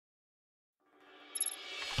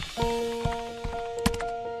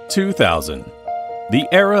2000. The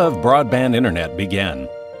era of broadband internet began,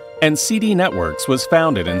 and CDNetworks was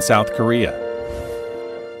founded in South Korea.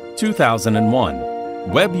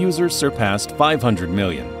 2001. Web users surpassed 500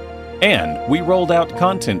 million, and we rolled out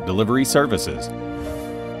content delivery services.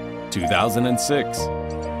 2006.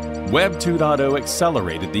 Web 2.0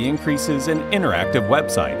 accelerated the increases in interactive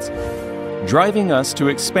websites, driving us to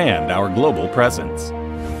expand our global presence.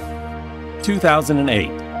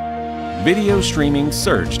 2008. Video streaming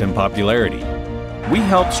surged in popularity. We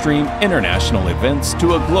helped stream international events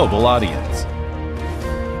to a global audience.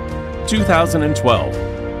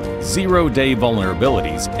 2012. Zero-day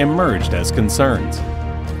vulnerabilities emerged as concerns.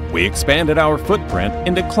 We expanded our footprint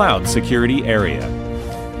into cloud security area.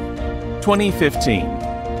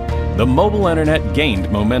 2015. The mobile internet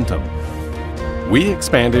gained momentum. We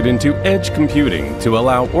expanded into edge computing to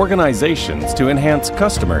allow organizations to enhance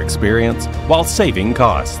customer experience while saving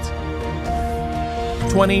costs.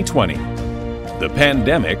 2020. The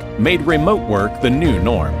pandemic made remote work the new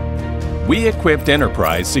norm. We equipped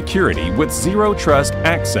enterprise security with zero trust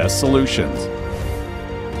access solutions.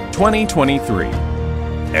 2023.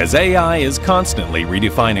 As AI is constantly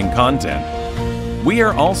redefining content, we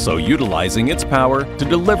are also utilizing its power to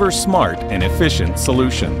deliver smart and efficient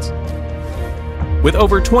solutions. With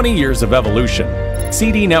over 20 years of evolution,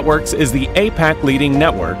 CDNetworks is the APAC leading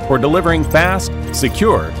network for delivering fast,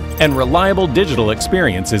 secure, and reliable digital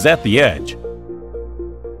experiences at the edge.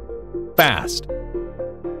 Fast.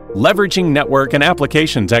 Leveraging network and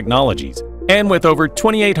application technologies, and with over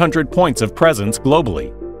 2,800 points of presence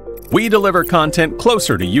globally, we deliver content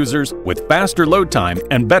closer to users with faster load time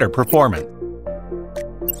and better performance.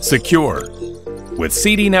 Secure. With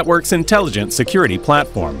CDNetworks' intelligent security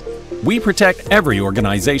platform, we protect every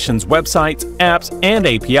organization's websites, apps, and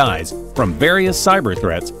APIs from various cyber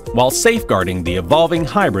threats while safeguarding the evolving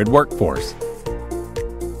hybrid workforce.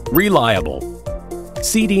 Reliable.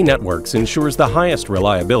 CDNetworks ensures the highest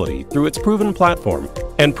reliability through its proven platform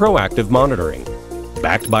and proactive monitoring,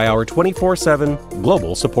 backed by our 24/7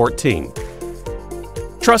 global support team.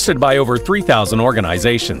 Trusted by over 3,000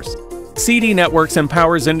 organizations, CDNetworks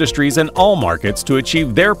empowers industries in all markets to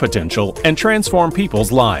achieve their potential and transform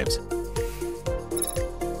people's lives.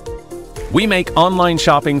 We make online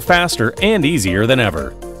shopping faster and easier than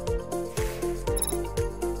ever.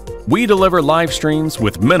 We deliver live streams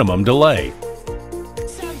with minimum delay.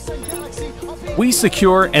 We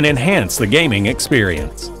secure and enhance the gaming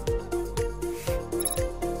experience.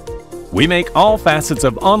 We make all facets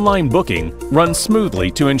of online booking run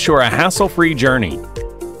smoothly to ensure a hassle-free journey.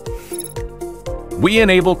 We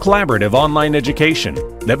enable collaborative online education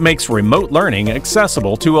that makes remote learning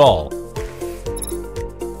accessible to all.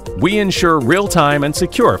 We ensure real-time and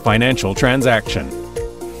secure financial transaction.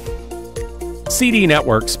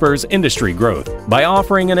 CDNetworks spurs industry growth by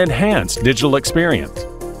offering an enhanced digital experience.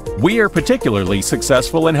 We are particularly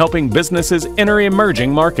successful in helping businesses enter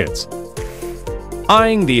emerging markets.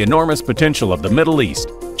 Eyeing the enormous potential of the Middle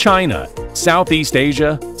East, China, Southeast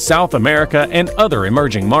Asia, South America, and other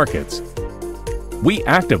emerging markets, we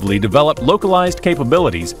actively develop localized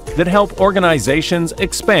capabilities that help organizations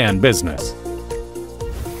expand business.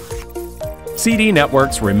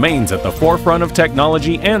 CDNetworks remains at the forefront of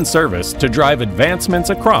technology and service to drive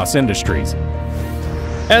advancements across industries.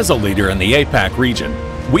 As a leader in the APAC region,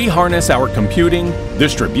 we harness our computing,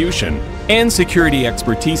 distribution, and security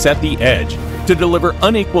expertise at the edge to deliver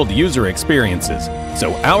unequaled user experiences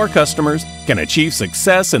so our customers can achieve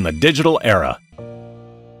success in the digital era.